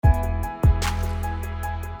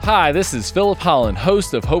Hi, this is Philip Holland,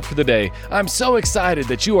 host of Hope for the Day. I'm so excited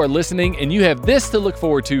that you are listening and you have this to look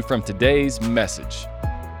forward to from today's message.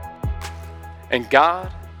 And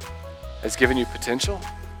God has given you potential.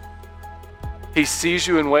 He sees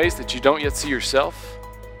you in ways that you don't yet see yourself.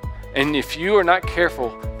 And if you are not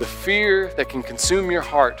careful, the fear that can consume your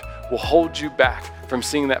heart will hold you back from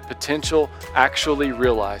seeing that potential actually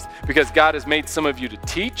realized. Because God has made some of you to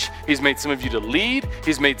teach, He's made some of you to lead,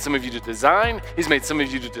 He's made some of you to design, He's made some of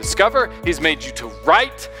you to discover, He's made you to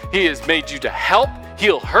write, He has made you to help,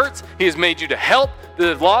 heal hurts, He has made you to help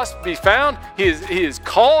the lost be found. He has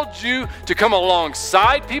called you to come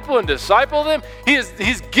alongside people and disciple them.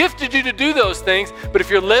 He's gifted you to do those things, but if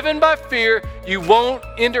you're living by fear, you won't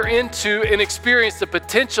enter into and experience the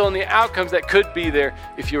potential and the outcomes that could be there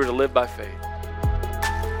if you were to live by faith.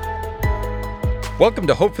 Welcome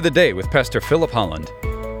to Hope for the Day with Pastor Philip Holland.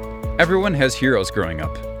 Everyone has heroes growing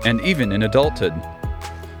up, and even in adulthood.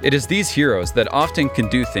 It is these heroes that often can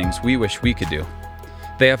do things we wish we could do.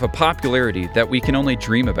 They have a popularity that we can only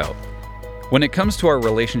dream about. When it comes to our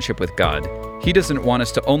relationship with God, He doesn't want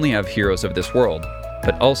us to only have heroes of this world,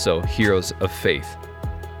 but also heroes of faith.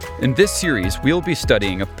 In this series, we'll be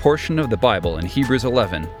studying a portion of the Bible in Hebrews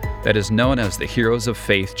 11 that is known as the Heroes of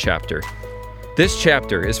Faith chapter. This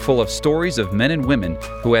chapter is full of stories of men and women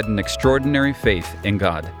who had an extraordinary faith in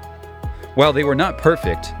God. While they were not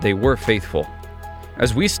perfect, they were faithful.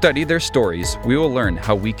 As we study their stories, we will learn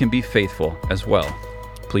how we can be faithful as well.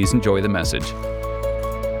 Please enjoy the message.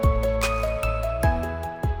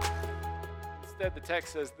 Instead, the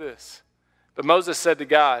text says this, "But Moses said to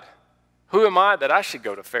God, 'Who am I that I should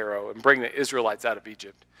go to Pharaoh and bring the Israelites out of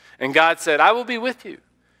Egypt?' And God said, 'I will be with you.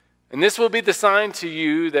 And this will be the sign to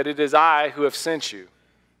you that it is I who have sent you,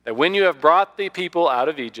 that when you have brought the people out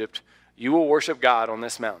of Egypt, you will worship God on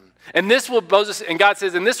this mountain. And God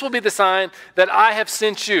says, and this will be the sign that I have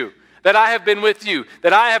sent you, that I have been with you,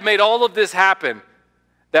 that I have made all of this happen,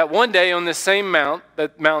 that one day on this same mount,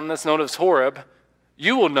 that mountain that's known as Horeb,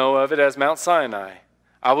 you will know of it as Mount Sinai.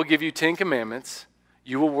 I will give you 10 commandments.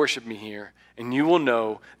 You will worship me here, and you will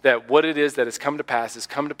know that what it is that has come to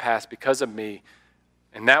pass because of me,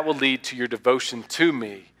 and that will lead to your devotion to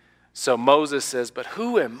me.' So Moses says, 'But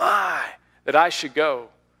who am I that I should go?'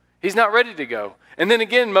 He's not ready to go. And then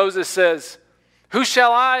again, Moses says, 'Who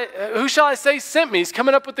shall I say sent me?' He's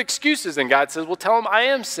coming up with excuses. And God says, 'Well, tell him I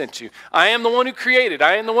am sent you. I am the one who created.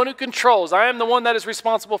 I am the one who controls. I am the one that is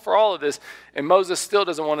responsible for all of this.' And Moses still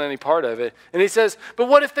doesn't want any part of it. And he says, 'But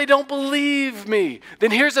what if they don't believe me?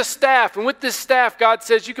 Then here's a staff. And with this staff, God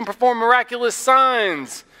says you can perform miraculous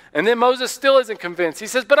signs.' And then Moses still isn't convinced. He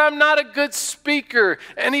says, 'But I'm not a good speaker.'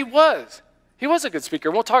 And he was. He was a good speaker.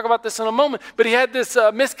 And we'll talk about this in a moment. But he had this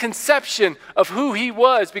misconception of who he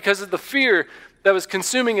was because of the fear that was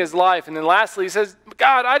consuming his life. And then lastly, he says,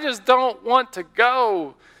 'God, I just don't want to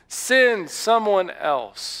go. Send someone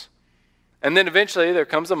else.' And then eventually there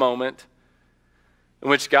comes a moment in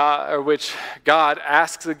which God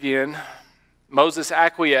asks again. Moses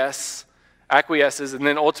acquiesces, and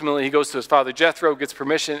then ultimately he goes to his father Jethro, gets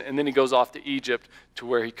permission, and then he goes off to Egypt to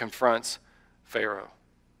where he confronts Pharaoh.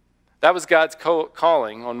 That was God's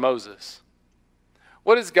calling on Moses.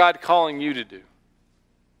 What is God calling you to do?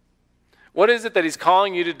 What is it that he's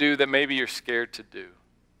calling you to do that maybe you're scared to do?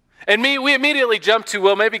 And we immediately jump to,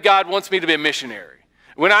 well, maybe God wants me to be a missionary.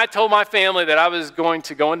 When I told my family that I was going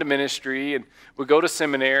to go into ministry and would go to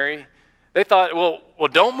seminary, they thought, well,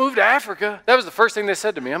 don't move to Africa. That was the first thing they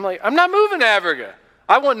said to me. I'm like, I'm not moving to Africa.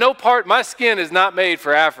 I want no part. My skin is not made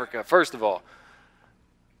for Africa, first of all.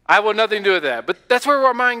 I want nothing to do with that. But that's where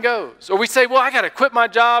our mind goes. Or we say, well, I got to quit my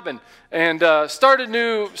job and start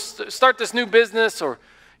this new business, or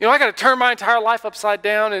I got to turn my entire life upside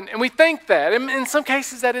down. And we think that. And in some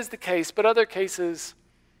cases, that is the case. But other cases,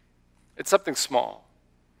 it's something small.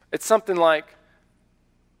 It's something like,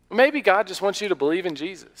 maybe God just wants you to believe in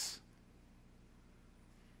Jesus.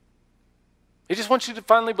 He just wants you to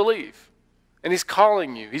finally believe. And he's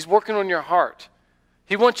calling you. He's working on your heart.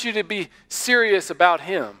 He wants you to be serious about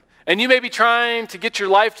him. And you may be trying to get your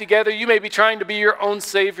life together. You may be trying to be your own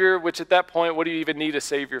savior, which at that point, what do you even need a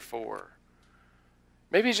savior for?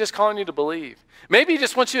 Maybe he's just calling you to believe. Maybe he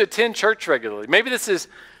just wants you to attend church regularly. Maybe this is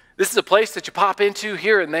a place that you pop into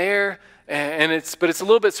here and there, but it's a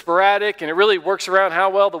little bit sporadic, and it really works around how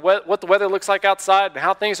well what the weather looks like outside and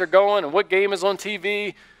how things are going and what game is on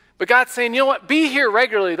TV. But God's saying, you know what? Be here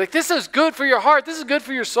regularly. Like, this is good for your heart. This is good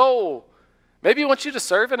for your soul. Maybe he wants you to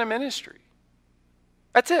serve in a ministry.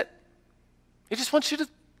 That's it. He just wants you to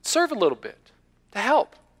serve a little bit, to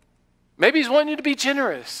help. Maybe he's wanting you to be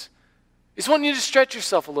generous. He's wanting you to stretch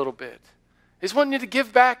yourself a little bit. He's wanting you to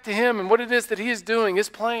give back to him and what it is that he is doing, his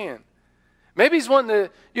plan. Maybe he's wanting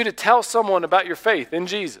you to tell someone about your faith in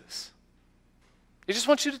Jesus. He just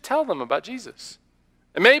wants you to tell them about Jesus.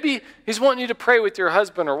 And maybe he's wanting you to pray with your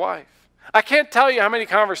husband or wife. I can't tell you how many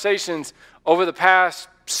conversations over the past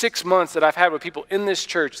 6 months that I've had with people in this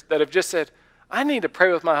church that have just said, I need to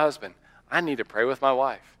pray with my husband. I need to pray with my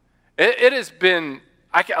wife. It has been,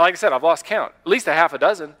 like I said, I've lost count. At least a half a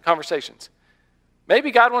dozen conversations.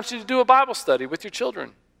 Maybe God wants you to do a Bible study with your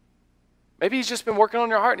children. Maybe he's just been working on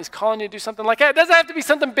your heart and he's calling you to do something like that. It doesn't have to be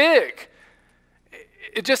something big.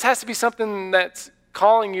 It just has to be something that's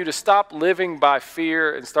calling you to stop living by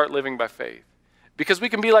fear and start living by faith. Because we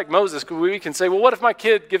can be like Moses. We can say, well, what if my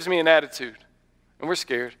kid gives me an attitude? And we're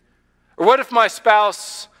scared. Or what if my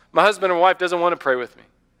spouse, my husband or wife doesn't want to pray with me?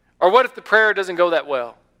 Or what if the prayer doesn't go that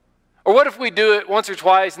well? Or what if we do it once or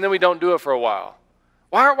twice and then we don't do it for a while?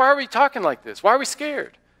 Why are we talking like this? Why are we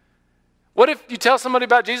scared? What if you tell somebody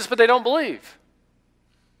about Jesus but they don't believe?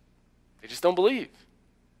 They just don't believe.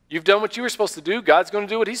 You've done what you were supposed to do. God's going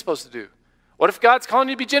to do what he's supposed to do. What if God's calling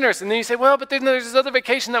you to be generous? And then you say, well, but then there's this other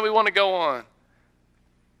vacation that we want to go on.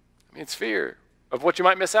 I mean, it's fear of what you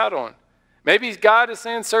might miss out on. Maybe God is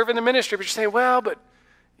saying serve in the ministry, but you're saying, well, but,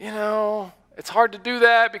 it's hard to do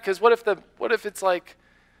that because what if it's like,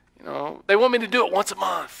 they want me to do it once a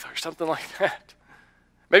month or something like that.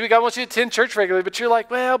 Maybe God wants you to attend church regularly, but you're like,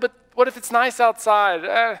 well, but what if it's nice outside?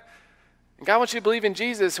 And God wants you to believe in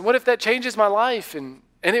Jesus. And what if that changes my life? And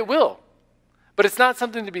it will. But it's not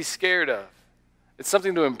something to be scared of. It's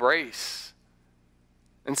something to embrace.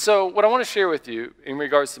 And so what I want to share with you in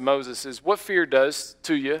regards to Moses is what fear does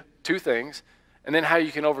to you, 2 things, and then how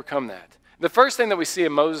you can overcome that. The first thing that we see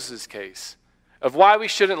in Moses' case of why we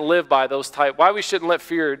shouldn't live by why we shouldn't let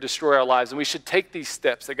fear destroy our lives, and we should take these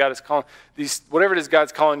steps that God is calling, whatever it is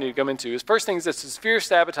God's calling you to come into, is first thing is this, is fear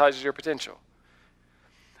sabotages your potential.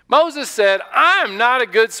 Moses said, I'm not a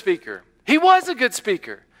good speaker. He was a good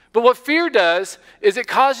speaker. But what fear does is it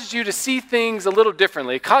causes you to see things a little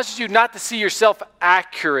differently. It causes you not to see yourself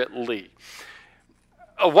accurately.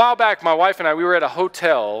 A while back, my wife and I, we were at a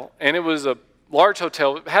hotel, and it was a large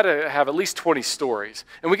hotel. It had to have at least 20 stories.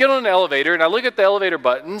 And we get on an elevator, and I look at the elevator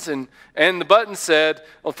buttons, and the button said,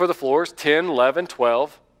 well, for the floors, 10, 11,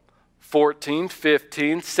 12, 14,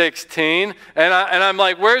 15, 16. And I'm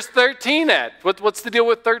like, where's 13 at? What's the deal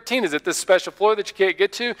with 13? Is it this special floor that you can't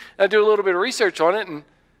get to? And I do a little bit of research on it, and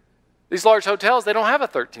these large hotels, they don't have a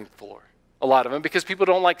 13th floor, a lot of them, because people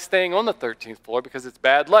don't like staying on the 13th floor because it's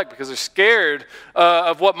bad luck, because they're scared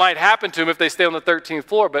of what might happen to them if they stay on the 13th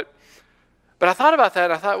floor. But I thought about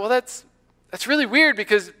that, and I thought, well, that's really weird,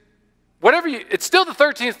 because it's still the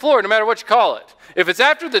 13th floor no matter what you call it. If it's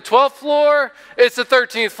after the 12th floor, it's the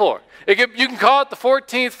 13th floor. You can call it the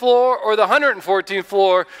 14th floor or the 114th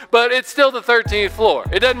floor, but it's still the 13th floor.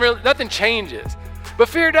 Nothing changes. But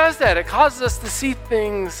fear does that. It causes us to see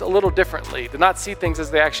things a little differently, to not see things as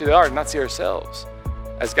they actually are, to not see ourselves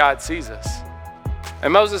as God sees us.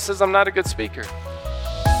 And Moses says, I'm not a good speaker.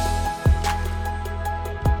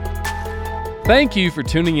 Thank you for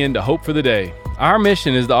tuning in to Hope for the Day. Our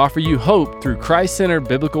mission is to offer you hope through Christ-centered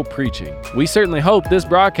biblical preaching. We certainly hope this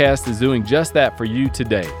broadcast is doing just that for you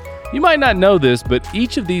today. You might not know this, but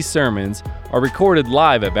each of these sermons are recorded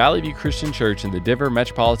live at Valley View Christian Church in the Denver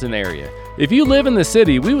metropolitan area. If you live in the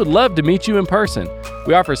city, we would love to meet you in person.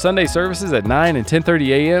 We offer Sunday services at 9 and 10:30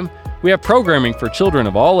 a.m. We have programming for children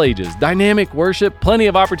of all ages, dynamic worship, plenty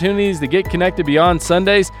of opportunities to get connected beyond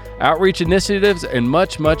Sundays, outreach initiatives, and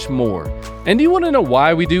much, much more. And do you want to know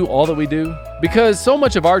why we do all that we do? Because so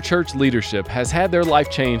much of our church leadership has had their life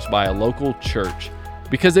changed by a local church.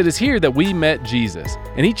 Because it is here that we met Jesus,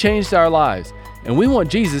 and He changed our lives, and we want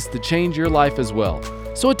Jesus to change your life as well.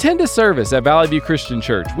 So attend a service at Valley View Christian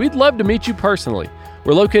Church. We'd love to meet you personally.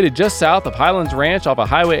 We're located just south of Highlands Ranch off of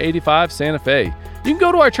Highway 85, Santa Fe. You can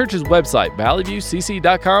go to our church's website,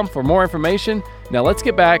 valleyviewcc.com, for more information. Now let's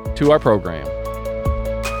get back to our program.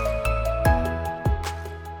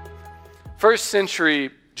 First century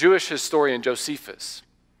Jewish historian Josephus,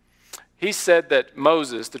 he said that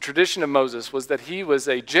Moses, the tradition of Moses, was that he was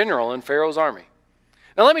a general in Pharaoh's army.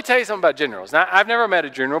 Now let me tell you something about generals. Now I've never met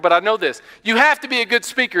a general, but I know this. You have to be a good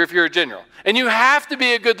speaker if you're a general. And you have to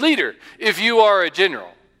be a good leader if you are a general.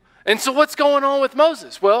 And so what's going on with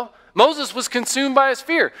Moses? Well, Moses was consumed by his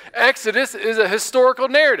fear. Exodus is a historical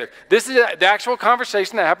narrative. This is the actual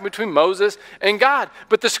conversation that happened between Moses and God.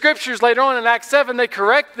 But the scriptures later on in Acts 7, they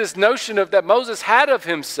correct this notion of that Moses had of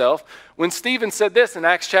himself when Stephen said this in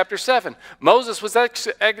Acts chapter 7. Moses was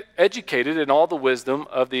educated in all the wisdom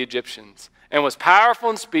of the Egyptians and was powerful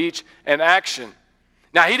in speech and action.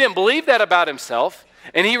 Now, he didn't believe that about himself.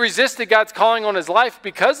 And he resisted God's calling on his life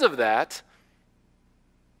because of that.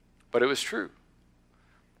 But it was true.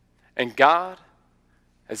 And God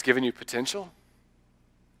has given you potential.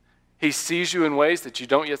 He sees you in ways that you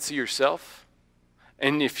don't yet see yourself.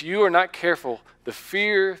 And if you are not careful, the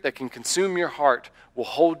fear that can consume your heart will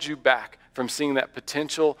hold you back from seeing that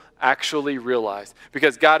potential actually realized.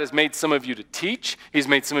 Because God has made some of you to teach. He's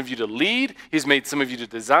made some of you to lead. He's made some of you to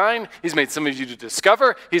design. He's made some of you to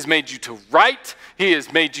discover. He's made you to write. He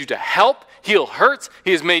has made you to help heal hurts.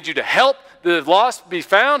 He has made you to help the lost be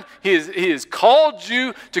found. He has called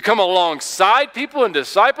you to come alongside people and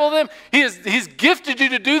disciple them. He's gifted you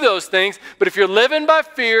to do those things. But if you're living by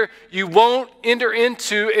fear, you won't enter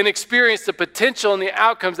into and experience the potential and the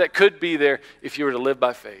outcomes that could be there if you were to live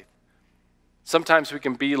by faith. Sometimes we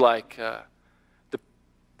can be like the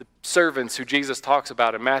servants who Jesus talks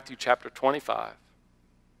about in Matthew chapter 25.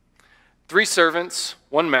 3 servants,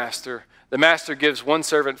 1 master. The master gives one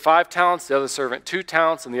servant 5 talents, the other servant 2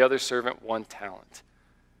 talents, and the other servant 1 talent.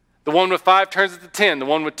 The one with 5 turns it to 10. The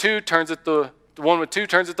one with 2 turns it to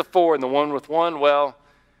 4, and the one with 1, well,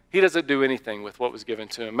 he doesn't do anything with what was given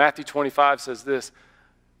to him. Matthew 25 says this.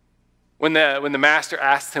 When the master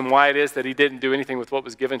asked him why it is that he didn't do anything with what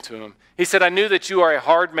was given to him, he said, I knew that you are a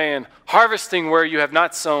hard man, harvesting where you have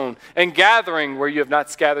not sown, and gathering where you have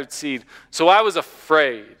not gathered seed. So I was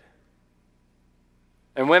afraid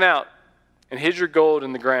and went out and hid your gold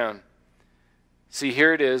in the ground. See,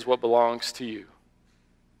 here it is, what belongs to you.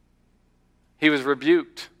 He was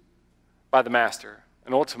rebuked by the master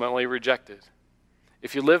and ultimately rejected.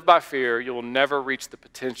 If you live by fear, you will never reach the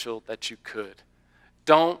potential that you could.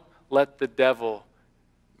 Don't let the devil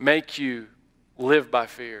make you live by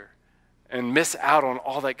fear and miss out on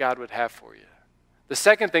all that God would have for you. The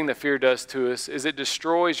second thing that fear does to us is it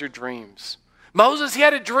destroys your dreams. Moses, he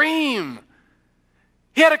had a dream.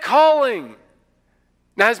 He had a calling.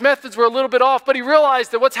 Now, his methods were a little bit off, but he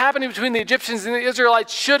realized that what's happening between the Egyptians and the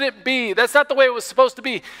Israelites shouldn't be. That's not the way it was supposed to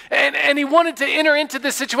be. And he wanted to enter into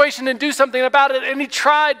this situation and do something about it, and he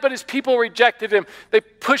tried, but his people rejected him. They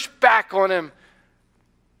pushed back on him.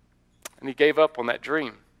 And he gave up on that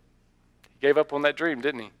dream. He gave up on that dream,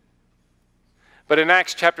 didn't he? But in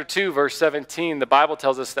Acts chapter 2, verse 17, the Bible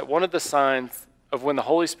tells us that one of the signs of when the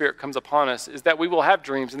Holy Spirit comes upon us is that we will have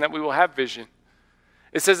dreams and that we will have vision.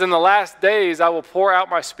 It says, in the last days, I will pour out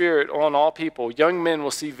my Spirit on all people. Young men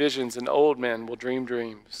will see visions and old men will dream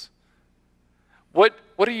dreams. What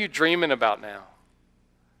are you dreaming about now?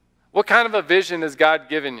 What kind of a vision has God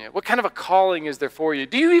given you? What kind of a calling is there for you?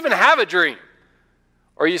 Do you even have a dream?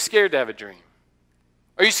 Or are you scared to have a dream?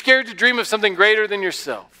 Are you scared to dream of something greater than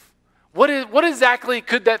yourself? What exactly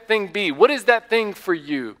could that thing be? What is that thing for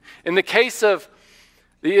you? In the case of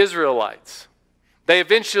the Israelites, they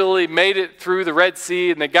eventually made it through the Red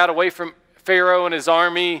Sea and they got away from Pharaoh and his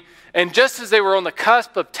army. And just as they were on the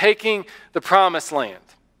cusp of taking the promised land,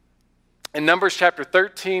 in Numbers chapter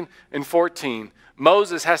 13 and 14,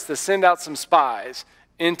 Moses has to send out some spies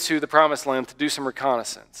into the promised land to do some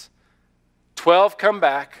reconnaissance. 12 come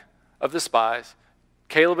back of the spies.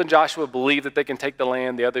 Caleb and Joshua believe that they can take the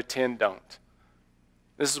land. The other 10 don't.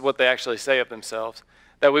 This is what they actually say of themselves.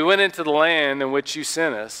 That we went into the land in which you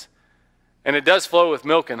sent us, and it does flow with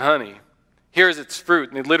milk and honey. Here is its fruit.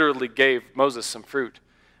 And they literally gave Moses some fruit.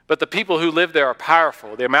 But the people who live there are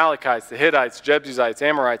powerful. The Amalekites, the Hittites, Jebusites,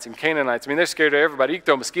 Amorites, and Canaanites. I mean, they're scared of everybody. You can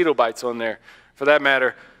throw mosquito bites on there for that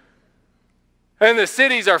matter. And the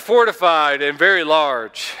cities are fortified and very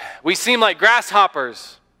large. We seem like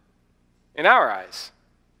grasshoppers in our eyes.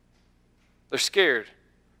 They're scared.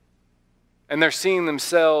 And they're seeing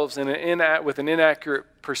themselves with an inaccurate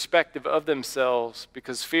perspective of themselves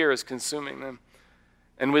because fear is consuming them.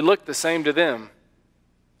 And we look the same to them.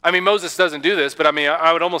 I mean, Moses doesn't do this, but I mean,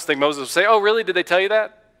 I would almost think Moses would say, oh, really? Did they tell you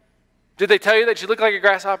that? Did they tell you that you look like a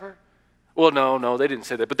grasshopper? Well, no, they didn't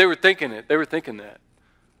say that, but they were thinking it. They were thinking that.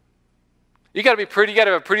 You got to have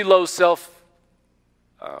a pretty low self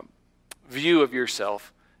view of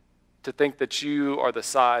yourself to think that you are the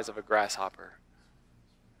size of a grasshopper.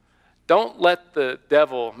 Don't let the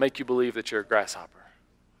devil make you believe that you're a grasshopper.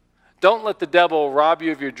 Don't let the devil rob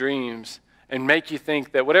you of your dreams and make you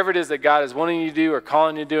think that whatever it is that God is wanting you to do or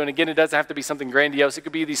calling you to do, and again, it doesn't have to be something grandiose. It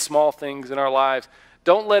could be these small things in our lives.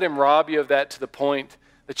 Don't let him rob you of that to the point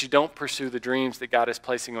that you don't pursue the dreams that God is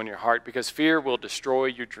placing on your heart, because fear will destroy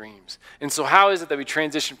your dreams. And so how is it that we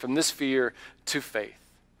transition from this fear to faith?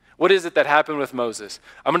 What is it that happened with Moses?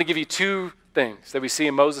 I'm going to give you 2 things that we see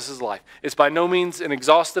in Moses' life. It's by no means an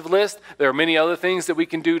exhaustive list. There are many other things that we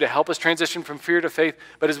can do to help us transition from fear to faith.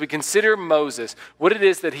 But as we consider Moses, what it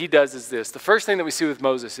is that he does is this. The first thing that we see with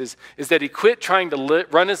Moses is that he quit trying to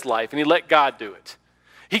run his life and he let God do it.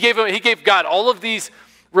 He gave God all of these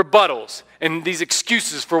rebuttals and these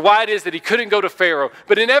excuses for why it is that he couldn't go to Pharaoh.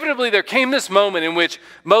 But inevitably there came this moment in which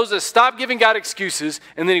Moses stopped giving God excuses,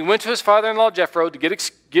 and then he went to his father-in-law Jethro to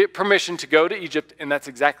get permission to go to Egypt, and that's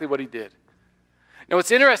exactly what he did. Now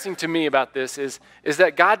what's interesting to me about this is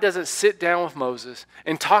that God doesn't sit down with Moses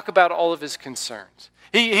and talk about all of his concerns.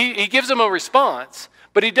 He gives him a response,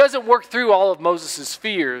 but he doesn't work through all of Moses'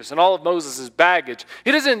 fears and all of Moses' baggage.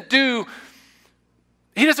 He doesn't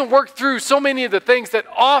work through so many of the things that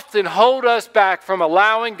often hold us back from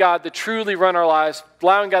allowing God to truly run our lives,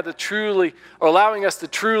 allowing us to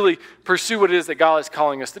truly pursue what it is that God is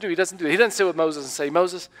calling us to do. He doesn't do it. He doesn't sit with Moses and say,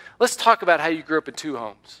 Moses, let's talk about how you grew up in two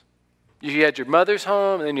homes. You had your mother's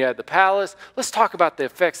home, and then you had the palace. Let's talk about the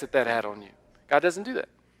effects that had on you. God doesn't do that.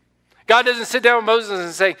 God doesn't sit down with Moses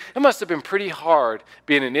and say, it must have been pretty hard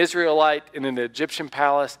being an Israelite in an Egyptian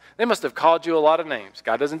palace. They must have called you a lot of names.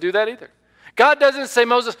 God doesn't do that either. God doesn't say,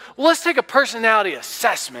 Moses, well, let's take a personality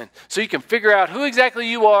assessment so you can figure out who exactly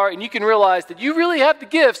you are and you can realize that you really have the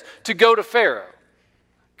gifts to go to Pharaoh.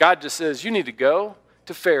 God just says, you need to go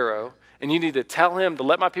to Pharaoh and you need to tell him to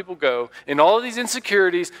let my people go. And all of these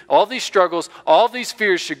insecurities, all of these struggles, all of these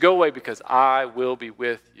fears should go away because I will be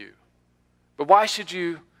with you. But why should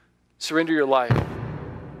you surrender your life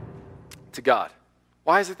to God?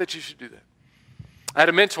 Why is it that you should do that? I had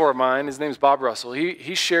a mentor of mine, his name is Bob Russell.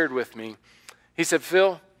 He shared with me, he said,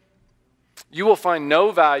 Phil, you will find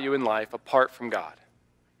no value in life apart from God.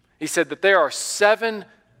 He said that there are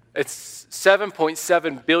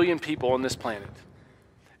 7.7 billion people on this planet,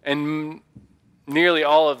 and nearly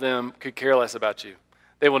all of them could care less about you.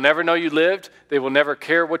 They will never know you lived. They will never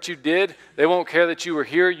care what you did. They won't care that you were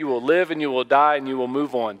here. You will live and you will die and you will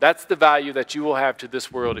move on. That's the value that you will have to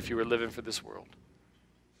this world if you were living for this world.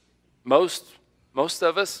 Most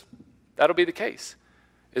of us, that'll be the case.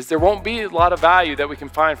 Is there won't be a lot of value that we can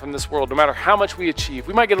find from this world, no matter how much we achieve.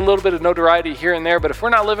 We might get a little bit of notoriety here and there, but if we're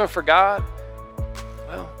not living for God,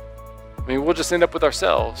 well, we'll just end up with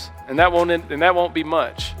ourselves, and that won't be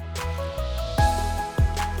much.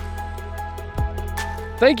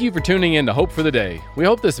 Thank you for tuning in to Hope for the Day. We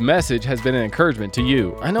hope this message has been an encouragement to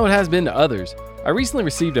you. I know it has been to others. I recently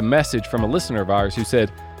received a message from a listener of ours who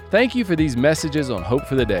said, "Thank you for these messages on Hope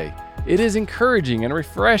for the Day. It is encouraging and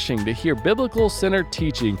refreshing to hear biblical-centered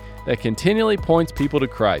teaching that continually points people to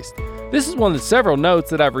Christ. This is one of the several notes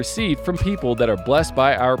that I've received from people that are blessed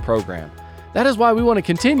by our program. That is why we want to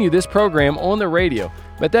continue this program on the radio,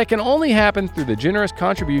 but that can only happen through the generous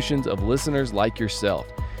contributions of listeners like yourself.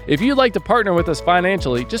 If you'd like to partner with us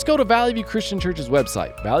financially, just go to Valley View Christian Church's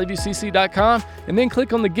website, valleyviewcc.com, and then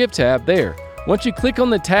click on the Give tab there. Once you click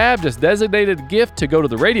on the tab, just designate a gift to go to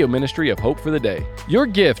the radio ministry of Hope for the Day. Your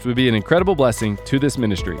gift would be an incredible blessing to this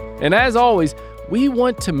ministry. And as always, we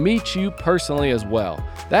want to meet you personally as well.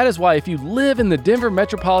 That is why if you live in the Denver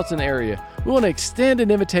metropolitan area, we want to extend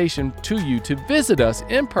an invitation to you to visit us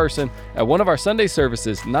in person at one of our Sunday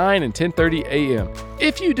services, 9 and 10:30 a.m.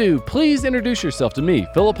 If you do, please introduce yourself to me,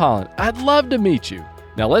 Philip Holland. I'd love to meet you.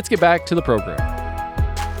 Now let's get back to the program.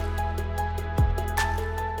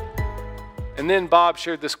 And then Bob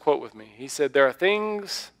shared this quote with me. He said, there are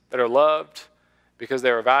things that are loved because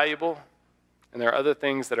they are valuable, and there are other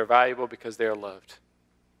things that are valuable because they are loved.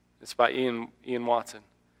 It's by Ian Watson.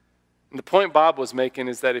 And the point Bob was making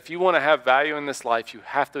is that if you want to have value in this life, you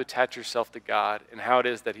have to attach yourself to God and how it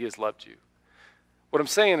is that he has loved you. What I'm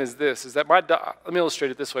saying is this, is that let me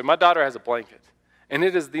illustrate it this way. My daughter has a blanket, and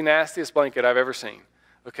it is the nastiest blanket I've ever seen,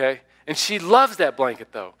 okay? And she loves that blanket,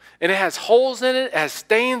 though. And it has holes in it, it has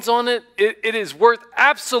stains on it. It is worth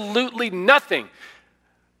absolutely nothing.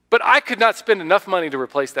 But I could not spend enough money to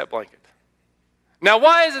replace that blanket. Now,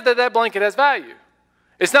 why is it that that blanket has value?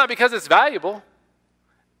 It's not because it's valuable.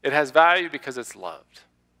 It has value because it's loved.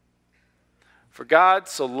 For God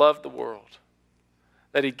so loved the world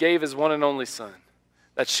that he gave his one and only Son,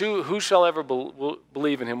 that who shall ever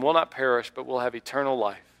believe in him will not perish, but will have eternal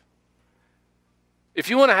life. If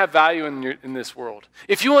you want to have value in this world,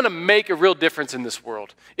 if you want to make a real difference in this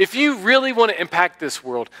world, if you really want to impact this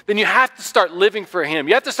world, then you have to start living for him.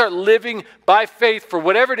 You have to start living by faith for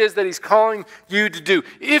whatever it is that he's calling you to do.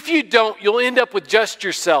 If you don't, you'll end up with just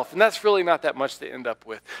yourself, and that's really not that much to end up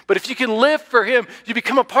with. But if you can live for him, you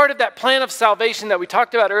become a part of that plan of salvation that we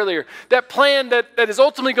talked about earlier, that plan that is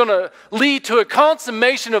ultimately going to lead to a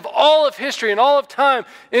consummation of all of history and all of time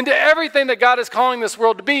into everything that God is calling this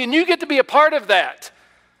world to be, and you get to be a part of that.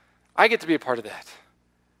 I get to be a part of that.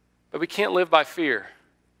 But we can't live by fear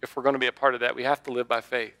if we're going to be a part of that. We have to live by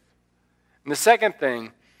faith. And the second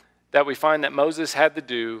thing that we find that Moses had to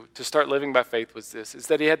do to start living by faith was this, is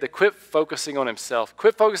that he had to quit focusing on himself.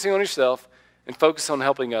 Quit focusing on yourself and focus on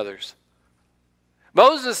helping others.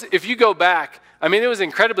 Moses, if you go back, I mean, it was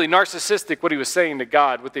incredibly narcissistic what he was saying to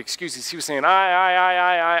God with the excuses. He was saying,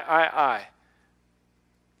 I.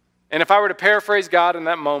 And if I were to paraphrase God in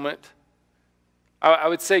that moment, I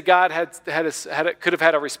would say God could have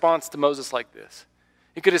had a response to Moses like this.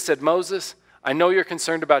 He could have said, Moses, I know you're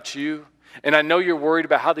concerned about you, and I know you're worried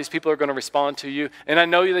about how these people are going to respond to you, and I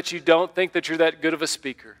know that you don't think that you're that good of a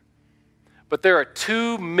speaker. But there are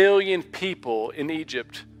 2 million people in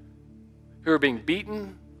Egypt who are being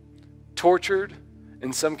beaten, tortured,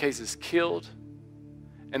 in some cases killed,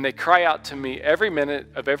 and they cry out to me every minute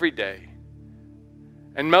of every day.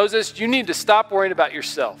 And Moses, you need to stop worrying about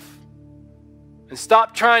yourself and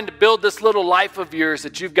stop trying to build this little life of yours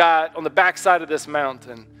that you've got on the backside of this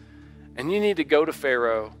mountain. And you need to go to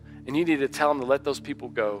Pharaoh and you need to tell him to let those people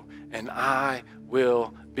go, and I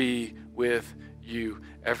will be with you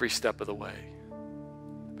every step of the way.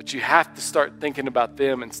 But you have to start thinking about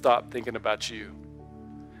them and stop thinking about you.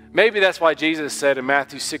 Maybe that's why Jesus said in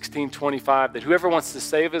Matthew 16:25 that whoever wants to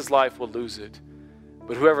save his life will lose it,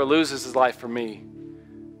 but whoever loses his life for me,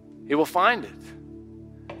 he will find it.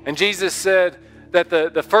 And Jesus said that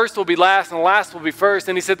the first will be last and the last will be first.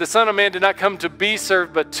 And he said the Son of Man did not come to be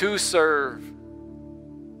served, but to serve.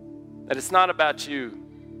 That it's not about you.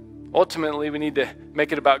 Ultimately, we need to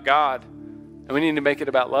make it about God, and we need to make it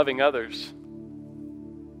about loving others.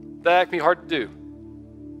 That can be hard to do.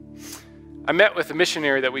 I met with a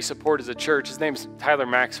missionary that we support as a church. His name's Tyler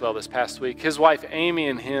Maxwell this past week. His wife Amy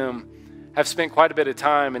and him have spent quite a bit of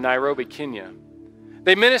time in Nairobi, Kenya.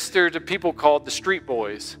 They minister to people called the street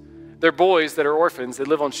boys. They're boys that are orphans. They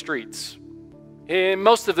live on streets. And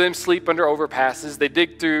most of them sleep under overpasses. They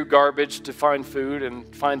dig through garbage to find food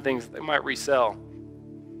and find things that they might resell.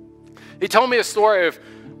 He told me a story of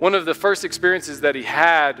one of the first experiences that he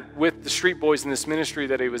had with the street boys in this ministry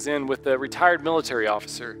that he was in with a retired military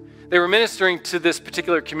officer. They were ministering to this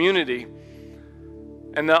particular community,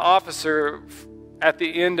 and the officer, at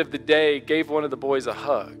the end of the day, gave one of the boys a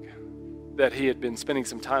hug that he had been spending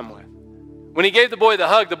some time with. When he gave the boy the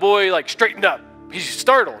hug, the boy straightened up. He's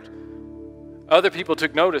startled. Other people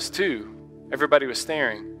took notice too. Everybody was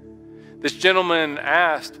staring. This gentleman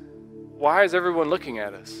asked, "Why is everyone looking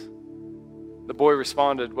at us?" The boy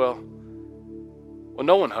responded, well,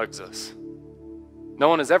 no one hugs us. No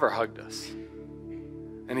one has ever hugged us.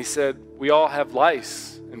 And he said, we all have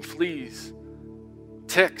lice and fleas,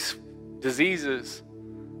 ticks, diseases.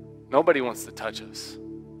 Nobody wants to touch us.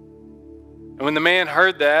 And when the man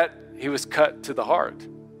heard that, he was cut to the heart.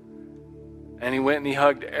 And he went and he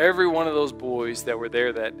hugged every one of those boys that were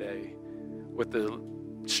there that day with the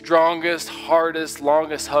strongest, hardest,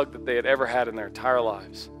 longest hug that they had ever had in their entire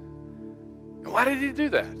lives. And why did he do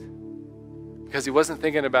that? Because he wasn't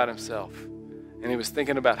thinking about himself, and he was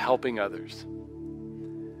thinking about helping others.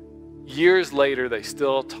 Years later, they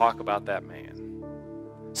still talk about that man.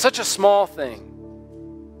 Such a small thing.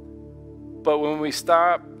 But when we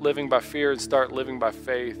stop living by fear and start living by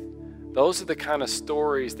faith, those are the kind of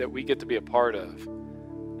stories that we get to be a part of.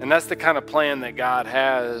 And that's the kind of plan that God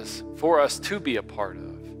has for us to be a part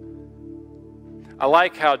of. I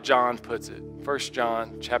like how John puts it. 1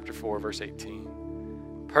 John chapter 4, verse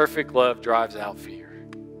 18. Perfect love drives out fear.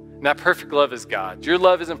 And that perfect love is God. Your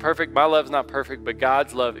love isn't perfect. My love is not perfect, but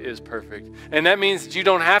God's love is perfect. And that means that you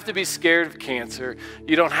don't have to be scared of cancer.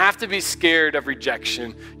 You don't have to be scared of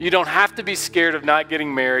rejection. You don't have to be scared of not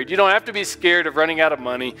getting married. You don't have to be scared of running out of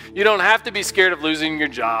money. You don't have to be scared of losing your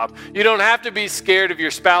job. You don't have to be scared of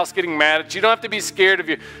your spouse getting mad at you. You don't have to be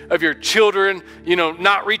scared of your children,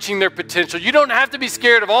 not reaching their potential. You don't have to be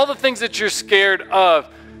scared of all the things that you're scared of,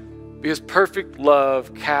 because perfect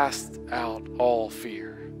love casts out all fear.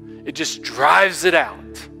 It just drives it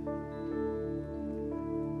out.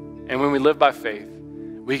 And when we live by faith,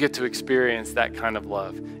 we get to experience that kind of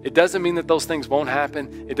love. It doesn't mean that those things won't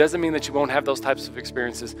happen. It doesn't mean that you won't have those types of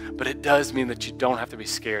experiences, but it does mean that you don't have to be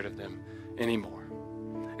scared of them anymore.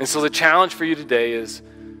 And so the challenge for you today is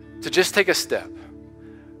to just take a step.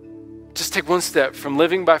 Just take one step from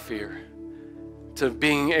living by fear to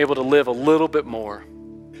being able to live a little bit more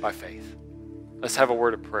by faith. Let's have a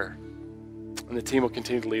word of prayer. And the team will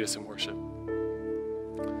continue to lead us in worship.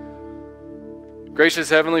 Gracious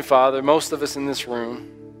Heavenly Father, most of us in this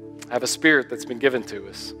room have a spirit that's been given to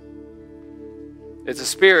us. It's a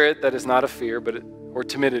spirit that is not of fear or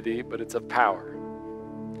timidity, but it's of power.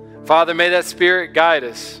 Father, may that spirit guide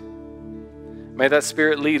us. May that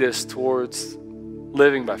spirit lead us towards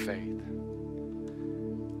living by faith.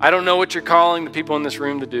 I don't know what you're calling the people in this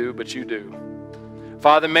room to do, but you do.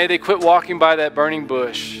 Father, may they quit walking by that burning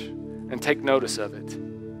bush and take notice of it.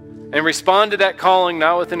 And respond to that calling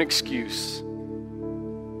not with an excuse,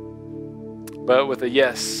 but with a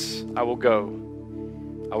yes, I will go.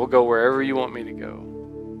 I will go wherever you want me to go.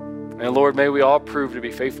 And Lord, may we all prove to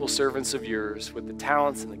be faithful servants of yours with the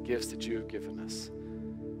talents and the gifts that you have given us.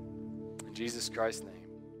 In Jesus Christ's name,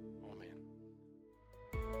 amen.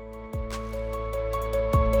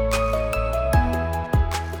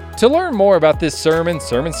 To learn more about this sermon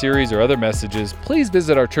series, or other messages, please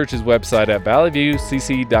visit our church's website at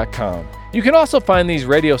valleyviewcc.com. You can also find these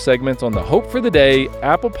radio segments on the Hope for the Day,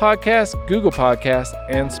 Apple Podcasts, Google Podcasts,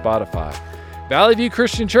 and Spotify. Valley View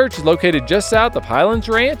Christian Church is located just south of Highlands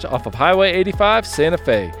Ranch off of Highway 85, Santa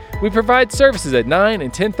Fe. We provide services at 9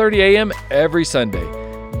 and 10:30 a.m. every Sunday.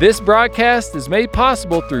 This broadcast is made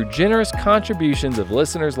possible through generous contributions of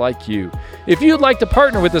listeners like you. If you'd like to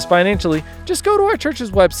partner with us financially, just go to our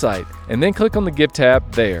church's website and then click on the Give tab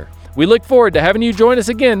there. We look forward to having you join us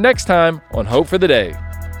again next time on Hope for the Day.